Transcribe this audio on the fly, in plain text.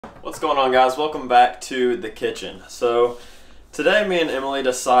What's going on, guys? Welcome back to the kitchen. So today me and Emily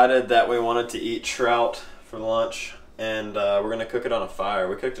decided that we wanted to eat trout for lunch, and we're going to cook it on a fire.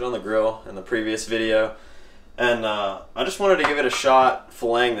 We cooked it on the grill in the previous video, and I just wanted to give it a shot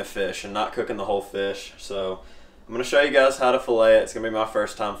filleting the fish and not cooking the whole fish. So I'm going to show you guys how to fillet it. It's going to be my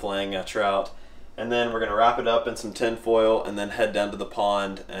first time filleting a trout, and then we're going to wrap it up in some tin foil and then head down to the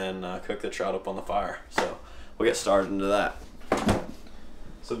pond and cook the trout up on the fire. So we'll get started into that.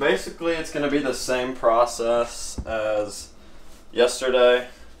 So basically it's going to be the same process as yesterday,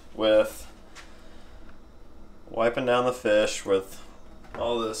 with wiping down the fish with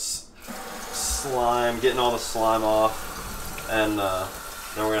all this slime, getting all the slime off, and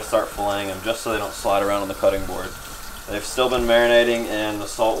then we're going to start filleting them just so they don't slide around on the cutting board. They've still been marinating in the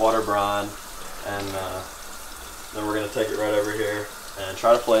saltwater brine, and then we're going to take it right over here and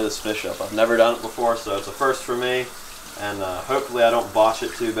try to fillet this fish up. I've never done it before, so it's a first for me. And hopefully I don't botch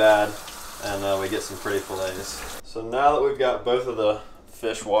it too bad, and we get some pretty fillets. So now that we've got both of the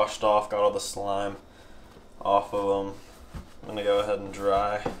fish washed off, got all the slime off of them, I'm going to go ahead and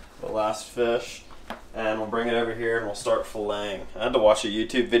dry the last fish, and we'll bring it over here and we'll start filleting. I had to watch a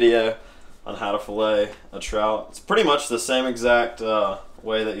YouTube video on how to fillet a trout. It's pretty much the same exact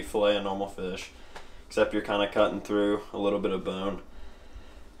way that you fillet a normal fish, except you're kind of cutting through a little bit of bone.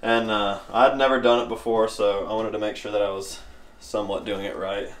 And I'd never done it before, so I wanted to make sure that I was somewhat doing it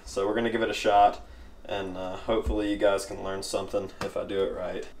right. So we're going to give it a shot, and hopefully you guys can learn something if I do it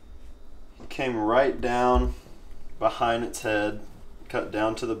right. It came right down behind its head, cut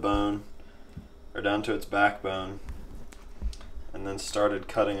down to the bone, or down to its backbone, and then started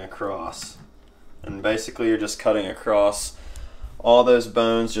cutting across. And basically you're just cutting across all those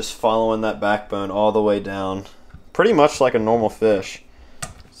bones, just following that backbone all the way down, pretty much like a normal fish.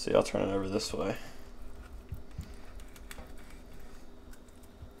 See, I'll turn it over this way.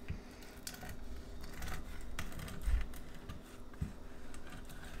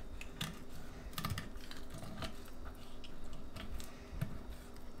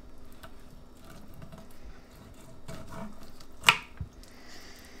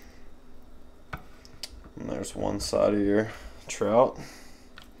 And there's one side of your trout.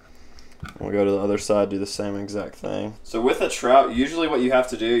 We'll go to the other side, do the same exact thing. So with a trout, usually what you have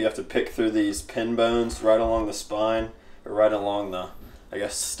to do, you have to pick through these pin bones right along the spine, or right along the, I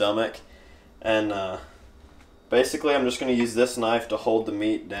guess, stomach. And basically I'm just going to use this knife to hold the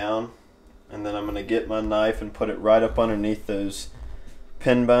meat down, and then I'm going to get my knife and put it right up underneath those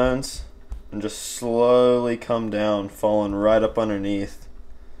pin bones and just slowly come down, falling right up underneath.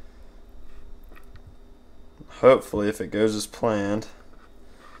 Hopefully, if it goes as planned,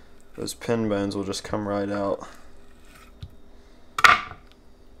 those pin bones will just come right out.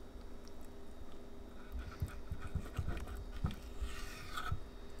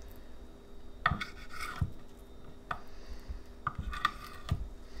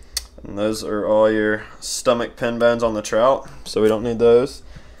 And those are all your stomach pin bones on the trout, so we don't need those.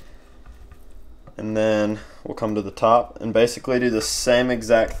 And then we'll come to the top and basically do the same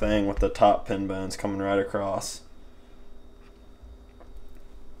exact thing with the top pin bones coming right across.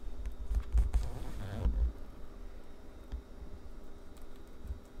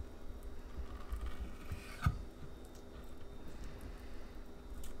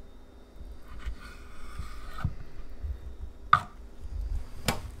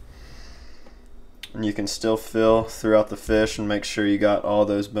 And you can still feel throughout the fish and make sure you got all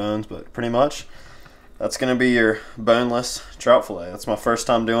those bones, but pretty much that's going to be your boneless trout fillet. That's my first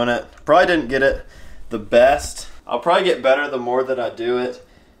time doing it. Probably didn't get it the best. I'll probably get better the more that I do it,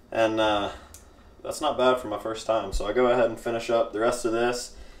 and that's not bad for my first time. So I go ahead and finish up the rest of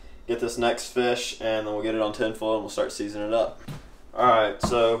this, get this next fish, and then we'll get it on tin foil and we'll start seasoning it up. Alright,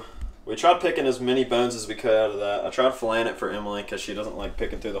 so we tried picking as many bones as we could out of that. I tried filleting it for Emily because she doesn't like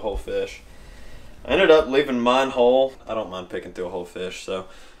picking through the whole fish. I ended up leaving mine whole. I don't mind picking through a whole fish, so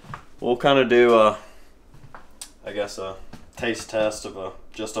we'll kind of do I guess a taste test of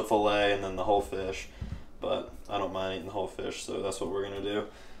just a fillet and then the whole fish, but I don't mind eating the whole fish, so that's what we're gonna do.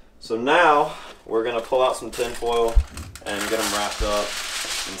 So now we're gonna pull out some tin foil and get them wrapped up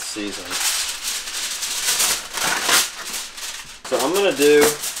and seasoned. So I'm gonna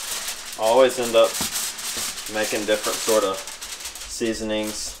I always end up making different sort of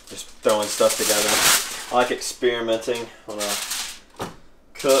seasonings, just throwing stuff together. I like experimenting when I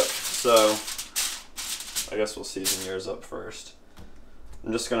cook, so I guess we'll season yours up first.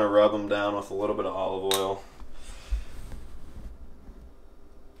 I'm just going to rub them down with a little bit of olive oil.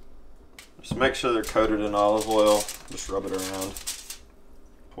 Just make sure they're coated in olive oil, just rub it around.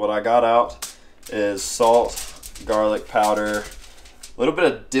 What I got out is salt, garlic powder, a little bit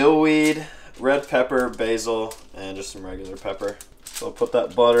of dill weed, red pepper, basil, and just some regular pepper. So I'll put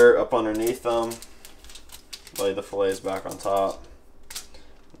that butter up underneath them, lay the fillets back on top,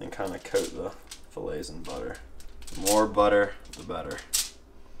 and kind of coat the fillets in butter. The more butter, the better.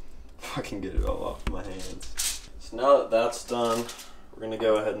 If I can get it all off my hands. So now that that's done, we're gonna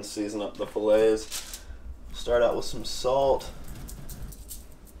go ahead and season up the fillets. Start out with some salt,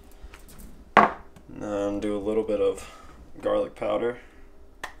 and then do a little bit of garlic powder.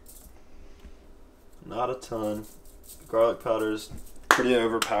 Not a ton. Garlic powder is pretty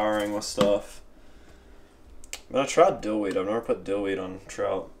overpowering with stuff. I'm gonna try dill weed. I've never put dill weed on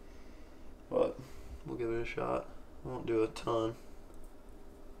trout, but we'll give it a shot. I won't do a ton.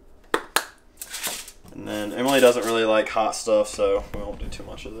 And then Emily doesn't really like hot stuff, so we won't do too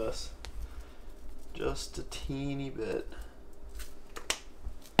much of this. Just a teeny bit.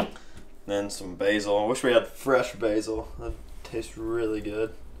 Then some basil. I wish we had fresh basil. That tastes really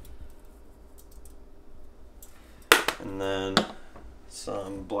good. And then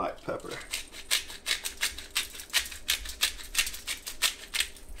some black pepper.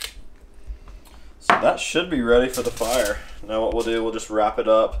 So that should be ready for the fire. Now what we'll do, we'll just wrap it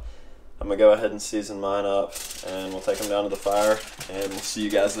up. I'm gonna go ahead and season mine up, and we'll take them down to the fire, and we'll see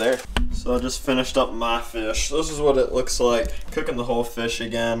you guys there. So I just finished up my fish. This is what it looks like, cooking the whole fish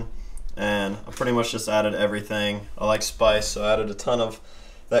again, and I pretty much just added everything. I like spice, so I added a ton of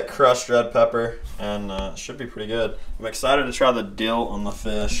that crushed red pepper, and it should be pretty good. I'm excited to try the dill on the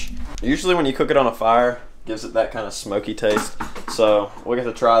fish. Usually when you cook it on a fire, it gives it that kind of smoky taste. So we'll get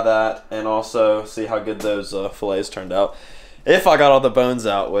to try that, and also see how good those fillets turned out. If I got all the bones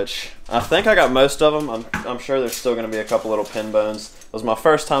out, which I think I got most of them. I'm sure there's still gonna be a couple little pin bones. It was my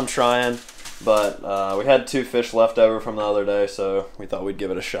first time trying, but we had 2 fish left over from the other day, so we thought we'd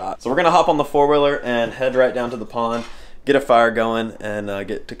give it a shot. So we're gonna hop on the 4-wheeler and head right down to the pond, get a fire going, and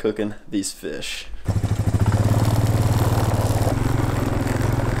get to cooking these fish.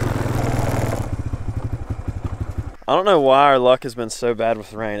 I don't know why our luck has been so bad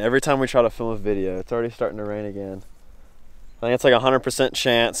with rain. Every time we try to film a video, it's already starting to rain again. I think it's like 100%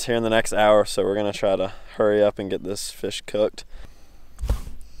 chance here in the next hour, so we're gonna try to hurry up and get this fish cooked.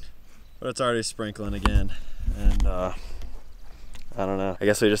 But it's already sprinkling again, and I don't know. I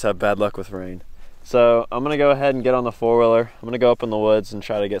guess we just have bad luck with rain. So I'm gonna go ahead and get on the 4-wheeler. I'm gonna go up in the woods and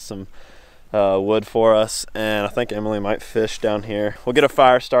try to get some wood for us, and I think Emily might fish down here. We'll get a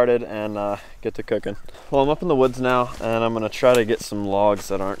fire started and get to cooking. Well, I'm up in the woods now, and I'm gonna try to get some logs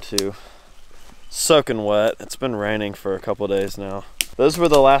that aren't too soaking wet. It's been raining for a couple days now. Those were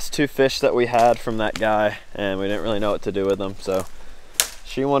the last 2 fish that we had from that guy, and we didn't really know what to do with them. So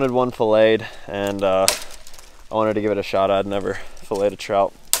she wanted one filleted, and I wanted to give it a shot. I'd never filleted a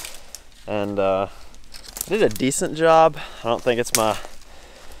trout, and I did a decent job. I don't think it's my...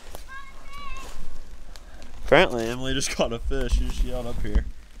 Apparently Emily just caught a fish. She just yelled up here.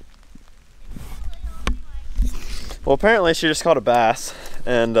 Well, apparently she just caught a bass,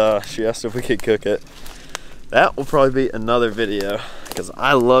 and she asked if we could cook it. That will probably be another video, because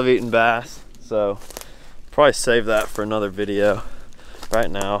I love eating bass, so probably save that for another video. Right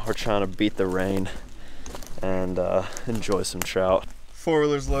now we're trying to beat the rain and enjoy some trout.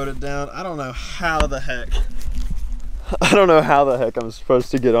 4-wheeler's loaded down. I don't know how the heck I'm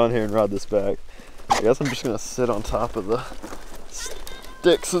supposed to get on here and ride this back. I guess I'm just gonna sit on top of the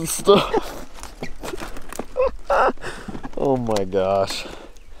sticks and stuff. Oh my gosh.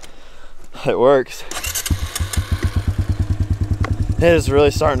 It works. It is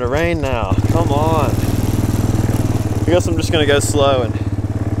really starting to rain now. Come on. I guess I'm just gonna go slow and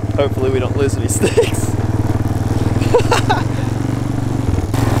hopefully we don't lose any sticks.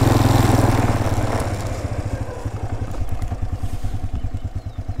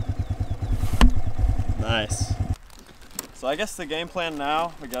 Nice. So I guess the game plan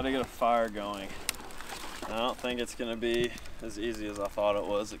now, we gotta get a fire going. I don't think it's gonna be as easy as I thought it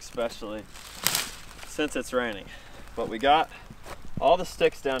was, especially since it's raining. But we got all the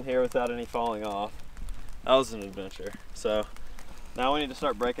sticks down here without any falling off. That was an adventure. So now we need to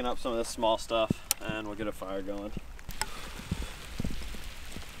start breaking up some of this small stuff, and we'll get a fire going.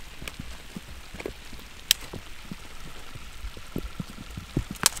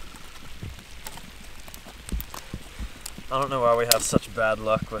 I don't know why we have such bad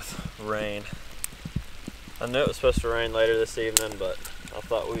luck with rain. I knew it was supposed to rain later this evening, but I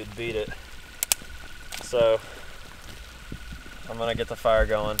thought we'd beat it. So I'm gonna get the fire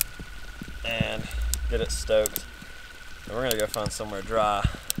going and get it stoked. And we're gonna go find somewhere dry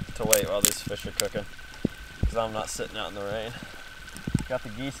to wait while these fish are cooking, because I'm not sitting out in the rain. Got the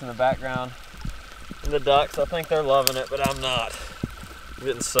geese in the background and the ducks. I think they're loving it, but I'm not. I'm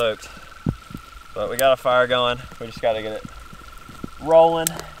getting soaked. But we got a fire going. We just got to get it rolling,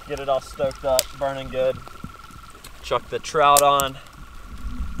 get it all stoked up, burning good. Chuck the trout on,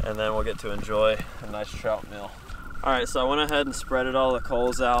 and then we'll get to enjoy a nice trout meal. All right, so I went ahead and spreaded all the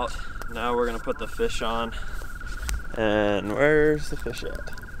coals out. Now we're gonna put the fish on. And where's the fish at?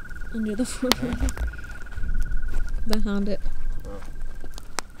 Under the floor. Behind it. Oh.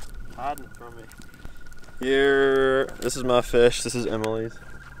 Hiding it from me. Here, this is my fish, this is Emily's.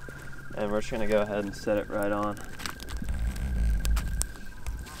 And we're just gonna go ahead and set it right on.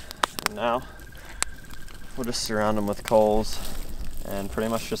 And now, we'll just surround them with coals and pretty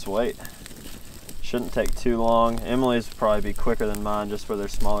much just wait. Shouldn't take too long. Emily's will probably be quicker than mine just for their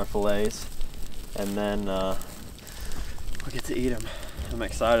smaller fillets. And then we'll get to eat them. I'm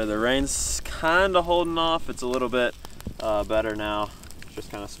excited. The rain's kind of holding off. It's a little bit better now. Just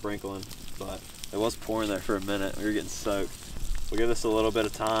kind of sprinkling, but it was pouring there for a minute. We were getting soaked. We'll give this a little bit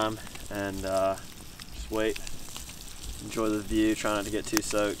of time and just wait. Enjoy the view, try not to get too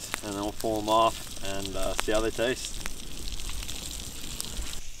soaked, and then we'll pull them off and see how they taste.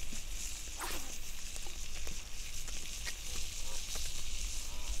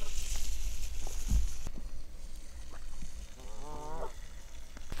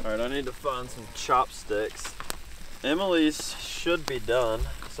 Alright, I need to find some chopsticks. Emily's should be done,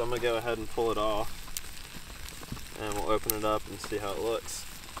 so I'm going to go ahead and pull it off. And we'll open it up and see how it looks.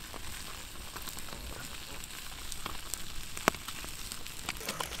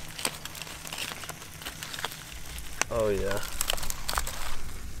 Oh yeah.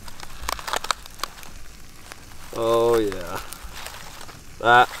 Oh yeah.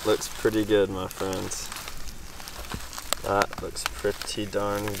 That looks pretty good, my friends. That looks pretty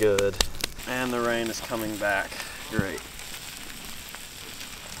darn good. And the rain is coming back. Great.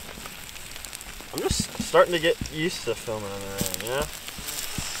 I'm just starting to get used to filming in the rain, you know?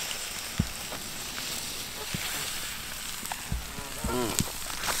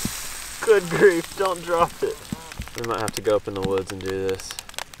 Good grief, don't drop it. We might have to go up in the woods and do this.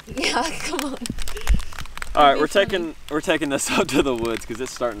 Yeah, come on. Alright, we're taking this up to the woods because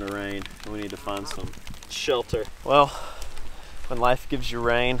it's starting to rain and we need to find some shelter. Well, when life gives you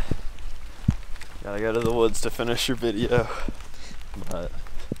rain, you gotta go to the woods to finish your video. But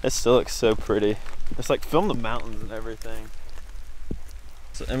it still looks so pretty. It's like film the mountains and everything.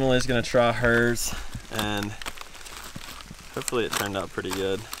 So Emily's gonna try hers and hopefully it turned out pretty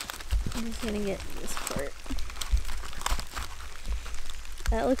good. I'm just gonna get this part.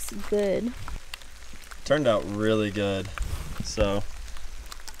 That looks good. Turned out really good. So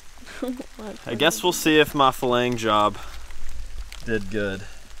I guess we'll see if my filleting job did good.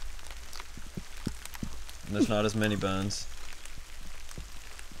 And there's not as many bones.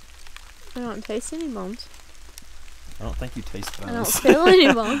 I don't taste any bones. I don't think you taste bones. I don't feel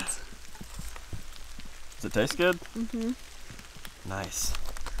any bones. Does it taste good? Mm-hmm. Nice.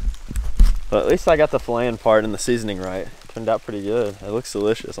 But at least I got the filleting part and the seasoning right. Turned out pretty good. It looks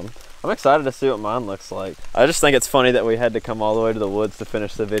delicious. I'm excited to see what mine looks like. I just think it's funny that we had to come all the way to the woods to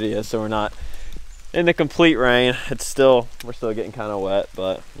finish the video, so we're not in the complete rain. We're still getting kind of wet,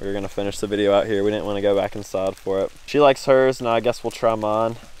 but we're gonna finish the video out here. We didn't want to go back inside for it. She likes hers, and I guess we'll try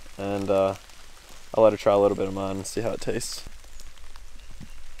mine, and I'll let her try a little bit of mine and see how it tastes.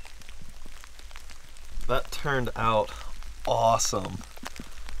 That turned out awesome.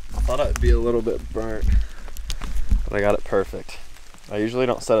 I thought I'd be a little bit burnt, but I got it perfect. I usually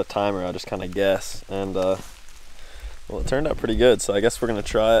don't set a timer, I just kind of guess, and well, it turned out pretty good, so I guess we're gonna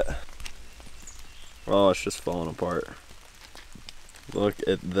try it. Oh, it's just falling apart. Look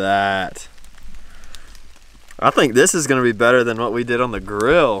at that. I think this is gonna be better than what we did on the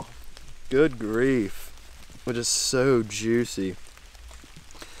grill. Good grief. Which is so juicy.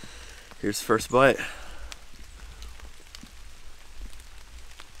 Here's the first bite.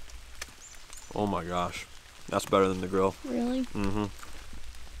 Oh my gosh. That's better than the grill. Really? Mm-hmm.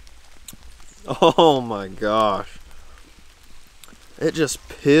 Oh my gosh. It just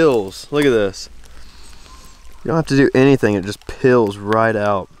peels. Look at this. You don't have to do anything. It just peels right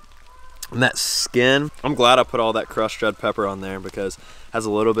out. And that skin, I'm glad I put all that crushed red pepper on there because it has a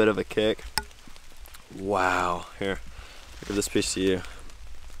little bit of a kick. Wow. Here, I'll give this piece to you.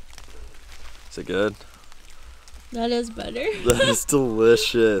 Is it good? That is better. That is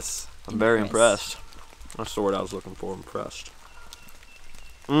delicious. I'm very impressed. That's the word I was looking for, impressed.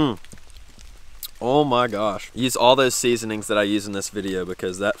 Oh my gosh. Use all those seasonings that I use in this video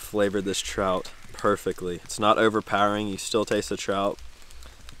because that flavored this trout perfectly. It's not overpowering, you still taste the trout.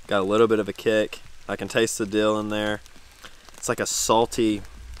 Got a little bit of a kick. I can taste the dill in there. It's like a salty,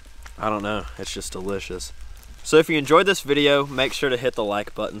 I don't know, it's just delicious. So if you enjoyed this video, make sure to hit the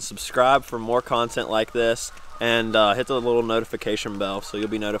like button, subscribe for more content like this, and hit the little notification bell so you'll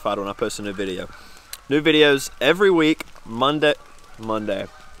be notified when I post a new video. New videos every week, Monday.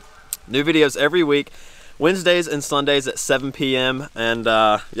 New videos every week, Wednesdays and Sundays at 7 p.m. And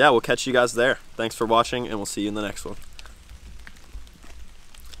yeah, we'll catch you guys there. Thanks for watching, and we'll see you in the next one.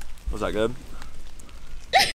 Was that good?